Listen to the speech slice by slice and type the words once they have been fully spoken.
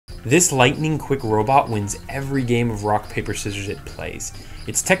This lightning-quick robot wins every game of rock, paper, scissors it plays.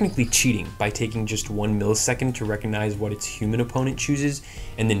 It's technically cheating by taking just 1 millisecond to recognize what its human opponent chooses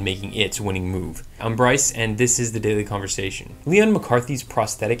and then making its winning move. I'm Bryce, and this is the Daily Conversation. Leon McCarthy's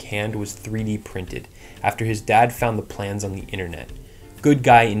prosthetic hand was 3D printed after his dad found the plans on the internet. Good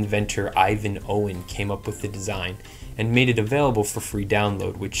guy inventor Ivan Owen came up with the design and made it available for free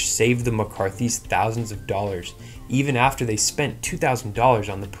download, which saved the McCarthys thousands of dollars, even after they spent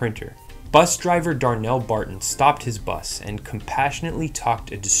 $2,000 on the printer. Bus driver Darnell Barton stopped his bus and compassionately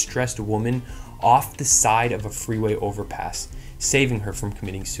talked a distressed woman off the side of a freeway overpass, saving her from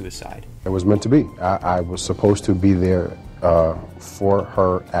committing suicide. It was meant to be. I was supposed to be there for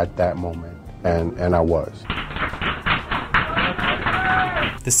her at that moment, and I was.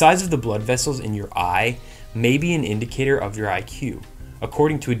 The size of the blood vessels in your eye may be an indicator of your IQ,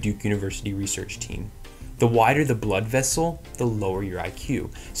 according to a Duke University research team. The wider the blood vessel, the lower your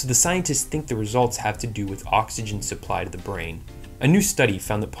IQ, so the scientists think the results have to do with oxygen supply to the brain. A new study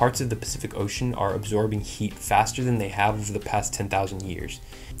found that parts of the Pacific Ocean are absorbing heat faster than they have over the past 10,000 years.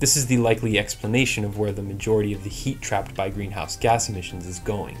 This is the likely explanation of where the majority of the heat trapped by greenhouse gas emissions is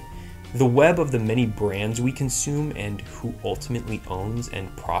going. The web of the many brands we consume and who ultimately owns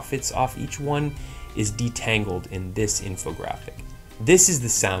and profits off each one is detangled in this infographic. This is the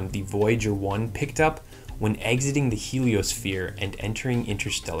sound the Voyager 1 picked up when exiting the heliosphere and entering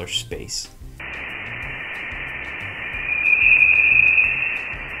interstellar space.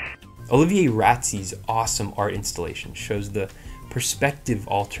 Olivier Ratzi's awesome art installation shows the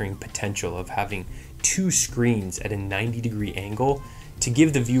perspective-altering potential of having two screens at a 90-degree angle to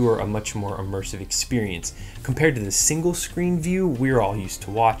give the viewer a much more immersive experience compared to the single-screen view we're all used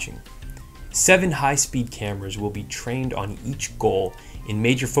to watching. 7 high-speed cameras will be trained on each goal in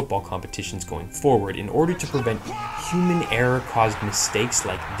major football competitions going forward in order to prevent human error-caused mistakes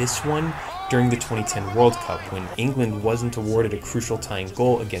like this one during the 2010 World Cup when England wasn't awarded a crucial tying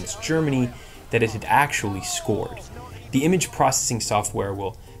goal against Germany that it had actually scored. The image processing software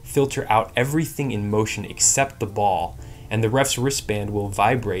will filter out everything in motion except the ball, and the ref's wristband will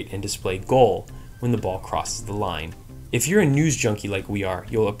vibrate and display goal when the ball crosses the line. If you're a news junkie like we are,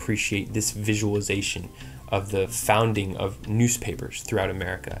 you'll appreciate this visualization of the founding of newspapers throughout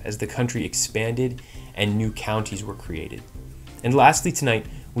America as the country expanded and new counties were created. And lastly tonight,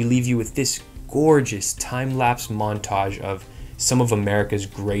 we leave you with this gorgeous time-lapse montage of some of America's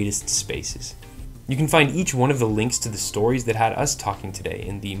greatest spaces. You can find each one of the links to the stories that had us talking today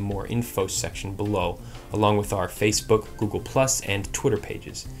in the More Info section below, along with our Facebook, Google+, and Twitter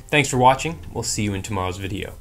pages. Thanks for watching. We'll see you in tomorrow's video.